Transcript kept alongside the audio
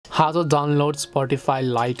how to download Spotify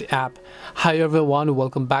Lite app. Hi everyone,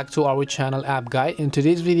 welcome back to our channel App Guide. In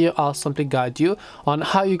today's video I'll simply guide you on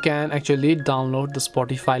how you can actually download the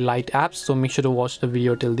Spotify Lite app, so make sure to watch the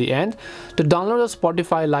video till the end. To download the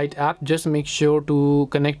Spotify Lite app, just make sure to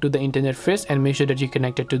connect to the internet first and make sure that you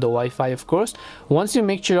connected to the Wi-Fi, of course. Once you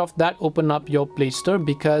make sure of that, open up your Play Store,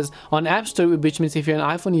 because on App Store, which means if you're an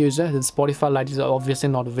iPhone user, then Spotify Lite is obviously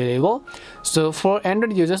not available. So for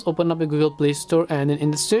Android users, open up a Google Play Store, and then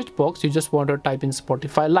in the search box you just want to type in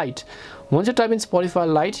Spotify Lite. Once you type in Spotify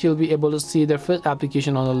Lite, you'll be able to see the first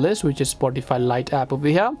application on the list, which is Spotify Lite app over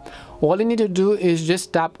here. All you need to do is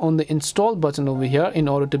just tap on the install button over here in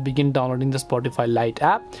order to begin downloading the Spotify Lite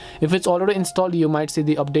app. If it's already installed, you might see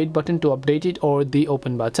the update button to update it, or the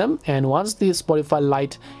open button. And once the Spotify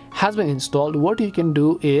Lite has been installed, what you can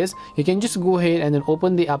do is you can just go ahead and then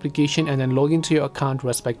open the application and then log into your account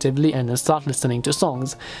respectively, and then start listening to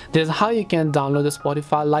songs. This is how you can download the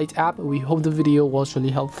Spotify Lite app. We hope the video was really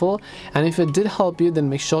helpful, and if it did help you, then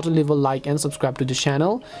make sure to leave a like and subscribe to the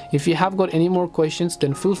channel. If you have got any more questions,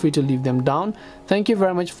 then feel free to leave them down. Thank you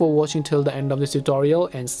very much for watching till the end of this tutorial,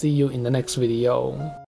 and see you in the next video.